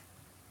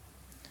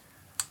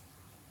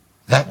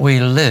that we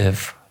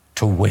live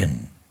to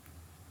win.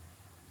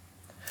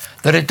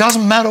 That it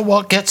doesn't matter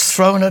what gets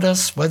thrown at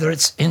us, whether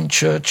it's in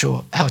church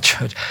or out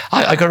church.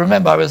 I can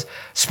remember I was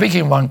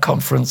speaking at one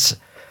conference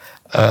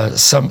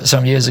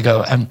some years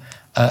ago, and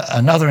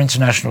another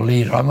international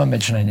leader, I won't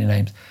mention any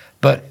names,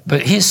 but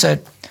he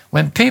said,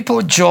 when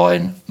people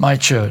join my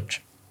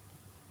church,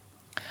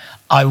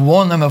 I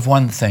warn them of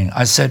one thing.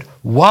 I said,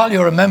 while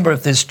you're a member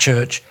of this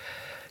church,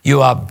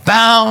 you are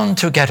bound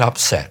to get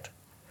upset.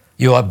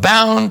 You are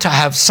bound to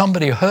have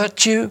somebody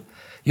hurt you.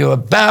 You are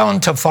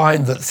bound to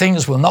find that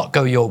things will not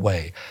go your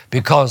way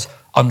because,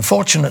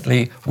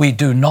 unfortunately, we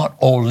do not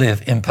all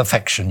live in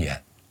perfection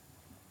yet.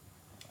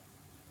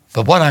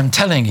 But what I'm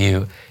telling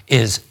you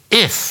is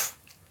if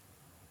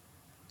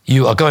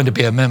you are going to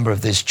be a member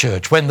of this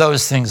church, when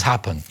those things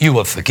happen, you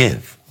will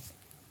forgive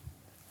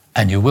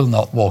and you will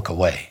not walk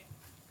away.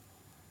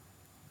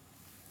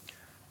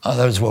 Oh,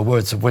 those were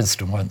words of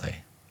wisdom, weren't they?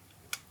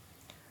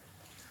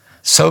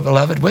 So,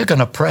 beloved, we're going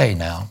to pray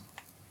now.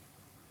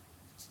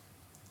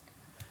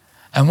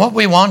 And what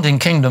we want in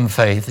Kingdom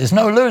Faith is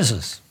no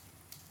losers.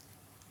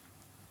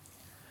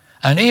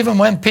 And even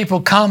when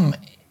people come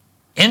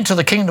into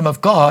the kingdom of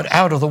God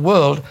out of the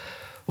world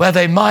where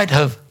they might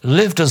have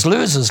lived as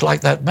losers,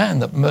 like that man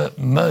that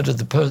murdered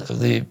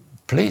the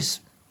police,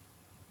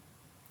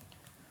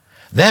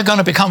 they're going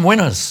to become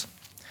winners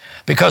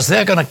because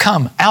they're going to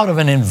come out of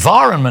an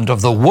environment of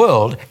the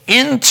world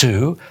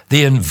into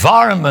the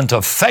environment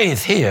of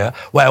faith here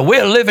where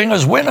we're living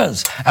as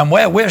winners and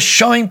where we're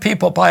showing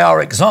people by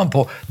our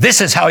example,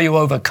 this is how you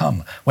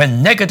overcome.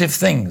 When negative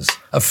things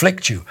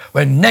afflict you,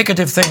 when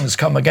negative things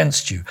come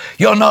against you,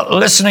 you're not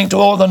listening to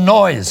all the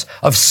noise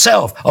of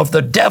self, of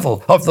the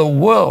devil, of the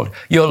world.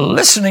 You're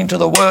listening to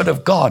the word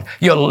of God.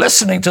 You're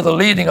listening to the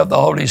leading of the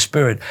Holy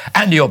Spirit,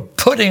 and you're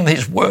putting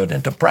his word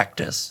into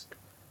practice.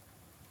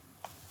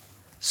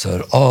 So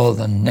that all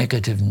the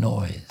negative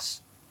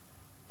noise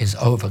is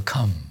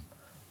overcome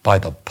by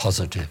the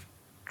positive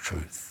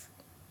truth.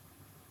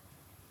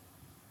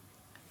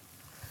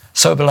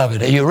 So,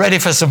 beloved, are you ready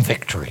for some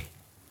victory?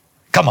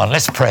 Come on,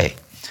 let's pray.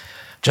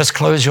 Just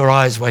close your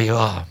eyes where you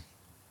are.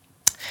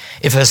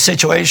 If there are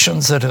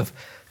situations that have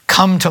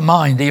come to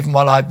mind even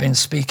while I've been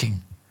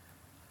speaking,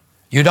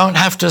 you don't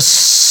have to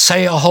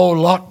say a whole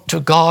lot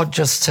to God.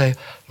 Just say,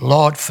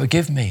 Lord,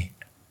 forgive me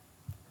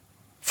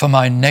for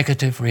my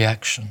negative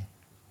reaction.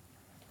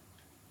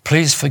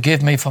 Please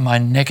forgive me for my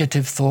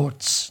negative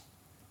thoughts.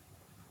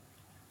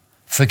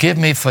 Forgive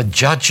me for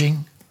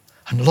judging.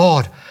 And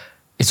Lord,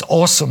 it's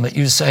awesome that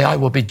you say I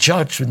will be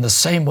judged in the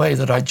same way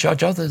that I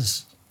judge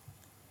others.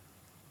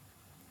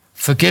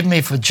 Forgive me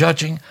for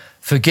judging.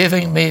 Forgive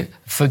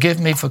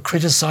me for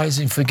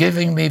criticizing.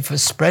 Forgiving me for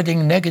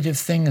spreading negative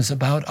things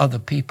about other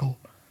people.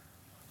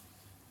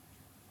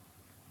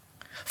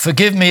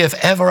 Forgive me if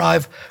ever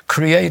I've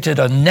created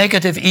a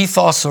negative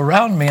ethos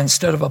around me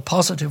instead of a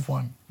positive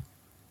one.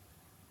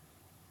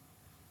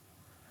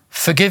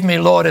 Forgive me,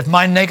 Lord, if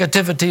my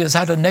negativity has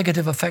had a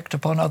negative effect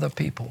upon other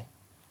people.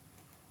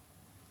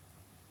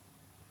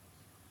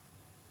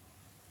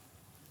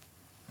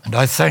 And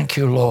I thank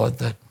you, Lord,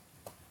 that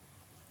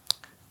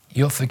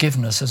your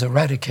forgiveness has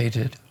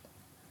eradicated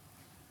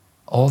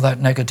all that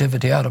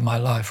negativity out of my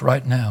life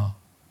right now.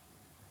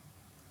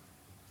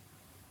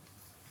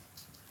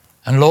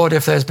 And Lord,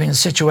 if there's been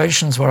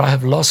situations where I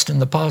have lost in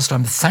the past,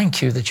 I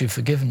thank you that you've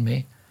forgiven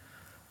me.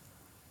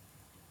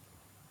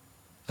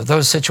 But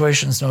those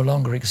situations no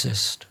longer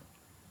exist.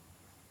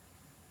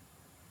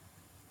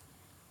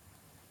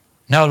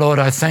 Now, Lord,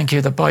 I thank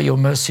you that by your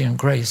mercy and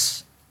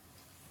grace,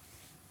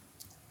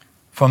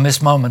 from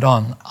this moment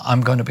on, I'm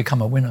going to become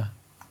a winner.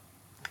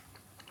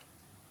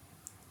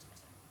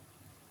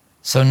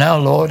 So now,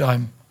 Lord,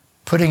 I'm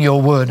putting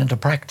your word into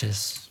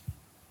practice.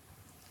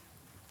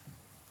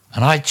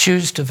 And I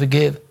choose to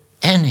forgive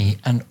any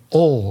and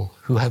all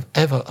who have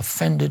ever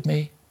offended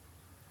me,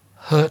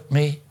 hurt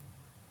me,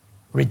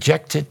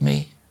 rejected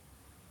me,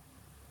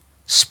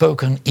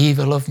 spoken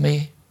evil of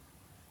me,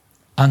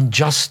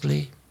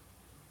 unjustly,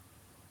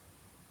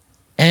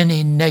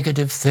 any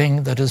negative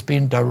thing that has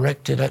been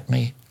directed at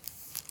me,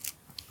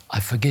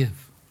 I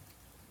forgive.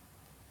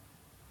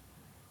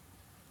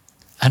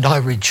 And I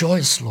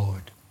rejoice,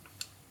 Lord.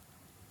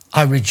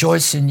 I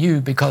rejoice in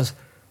you because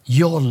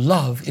your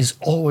love is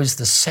always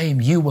the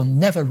same. You will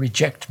never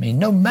reject me.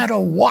 No matter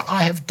what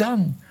I have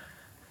done,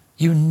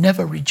 you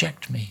never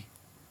reject me.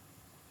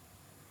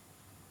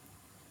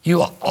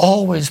 You are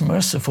always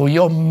merciful.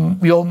 Your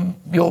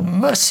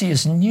mercy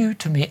is new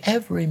to me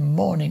every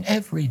morning,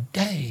 every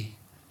day.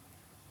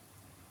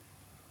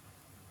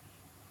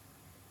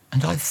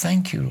 And I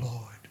thank you,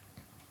 Lord.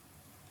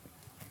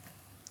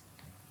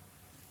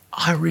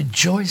 I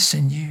rejoice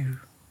in you.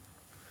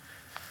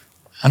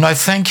 And I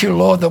thank you,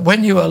 Lord, that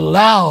when you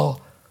allow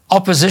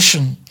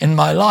opposition in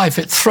my life,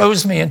 it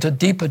throws me into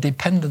deeper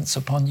dependence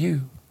upon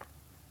you.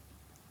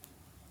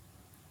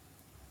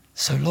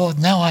 So, Lord,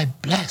 now I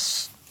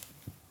bless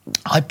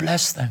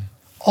them,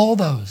 all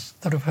those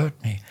that have hurt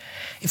me.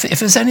 If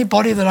there's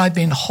anybody that I've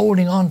been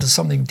holding on to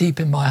something deep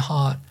in my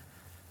heart,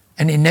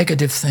 any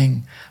negative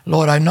thing,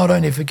 Lord, I not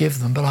only forgive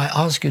them, but I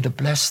ask you to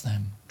bless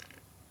them.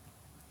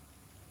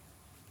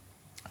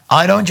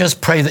 I don't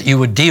just pray that you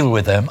would deal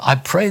with them, I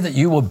pray that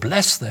you will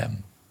bless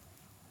them,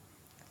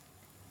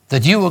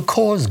 that you will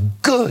cause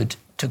good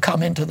to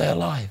come into their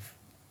life.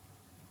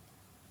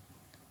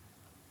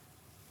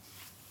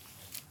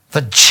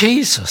 That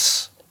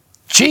Jesus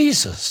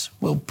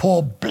will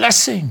pour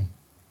blessing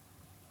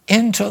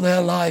into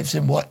their lives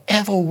in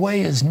whatever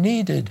way is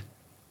needed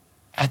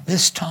at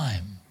this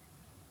time.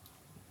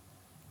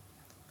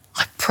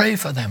 I pray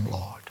for them,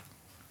 Lord.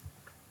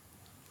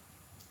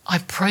 I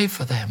pray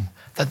for them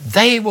that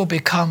they will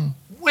become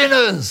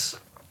winners,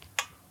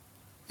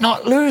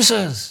 not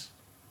losers.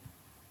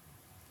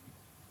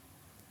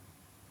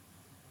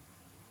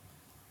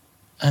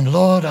 And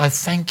Lord, I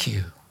thank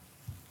you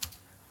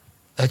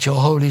that your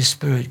Holy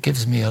Spirit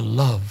gives me a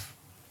love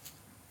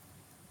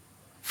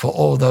for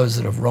all those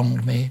that have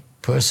wronged me,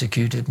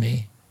 persecuted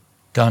me,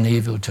 done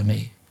evil to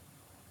me.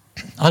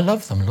 I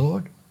love them,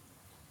 Lord.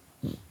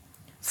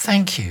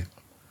 Thank you.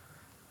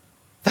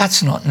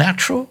 That's not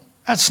natural.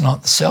 That's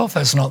not the self.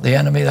 That's not the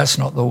enemy. That's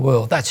not the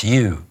world. That's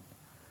you.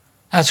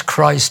 That's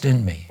Christ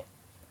in me.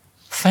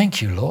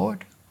 Thank you,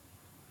 Lord.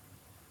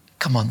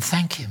 Come on,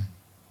 thank him.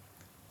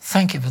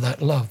 Thank you for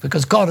that love,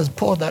 because God has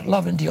poured that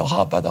love into your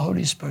heart by the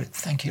Holy Spirit.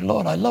 Thank you,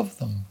 Lord. I love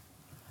them.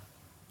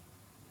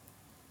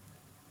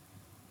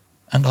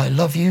 And I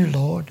love you,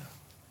 Lord.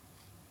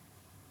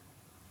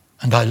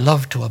 And I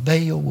love to obey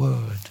your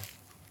word.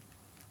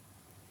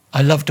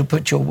 I love to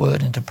put your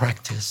word into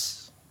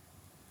practice.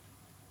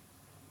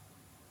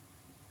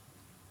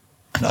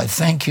 And I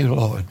thank you,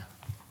 Lord,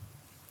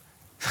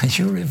 that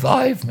you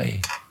revive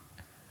me.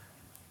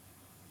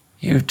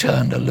 You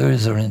turned a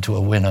loser into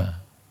a winner.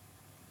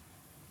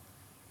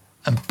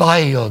 And by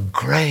your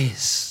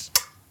grace,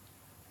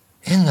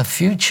 in the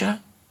future,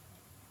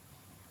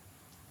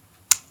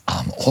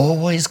 I'm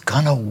always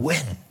gonna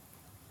win.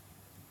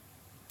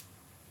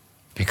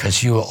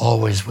 Because you are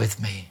always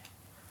with me.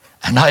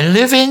 And I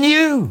live in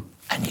you,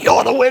 and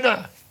you're the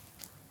winner.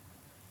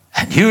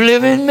 And you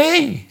live in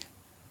me.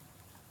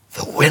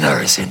 The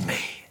winner is in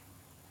me.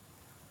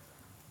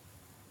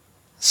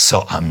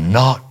 So I'm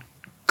not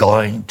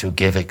going to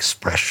give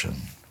expression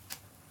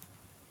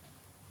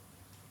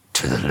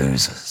to the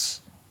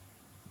losers,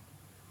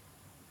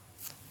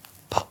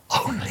 but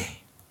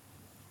only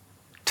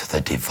to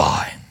the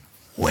divine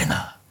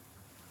winner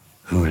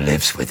who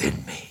lives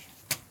within me.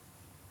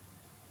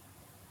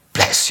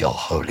 Bless your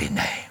holy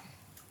name.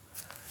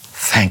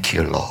 Thank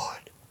you,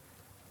 Lord,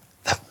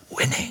 that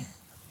winning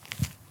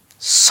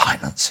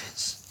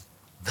silences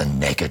the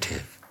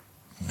negative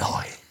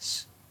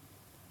noise.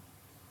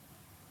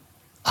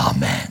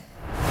 Amen.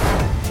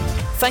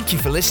 Thank you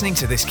for listening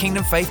to this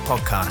Kingdom Faith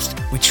podcast.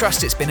 We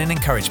trust it's been an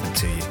encouragement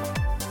to you.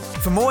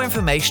 For more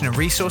information and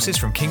resources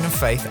from Kingdom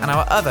Faith and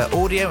our other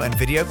audio and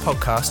video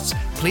podcasts,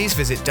 please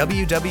visit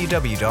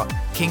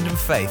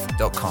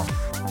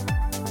www.kingdomfaith.com.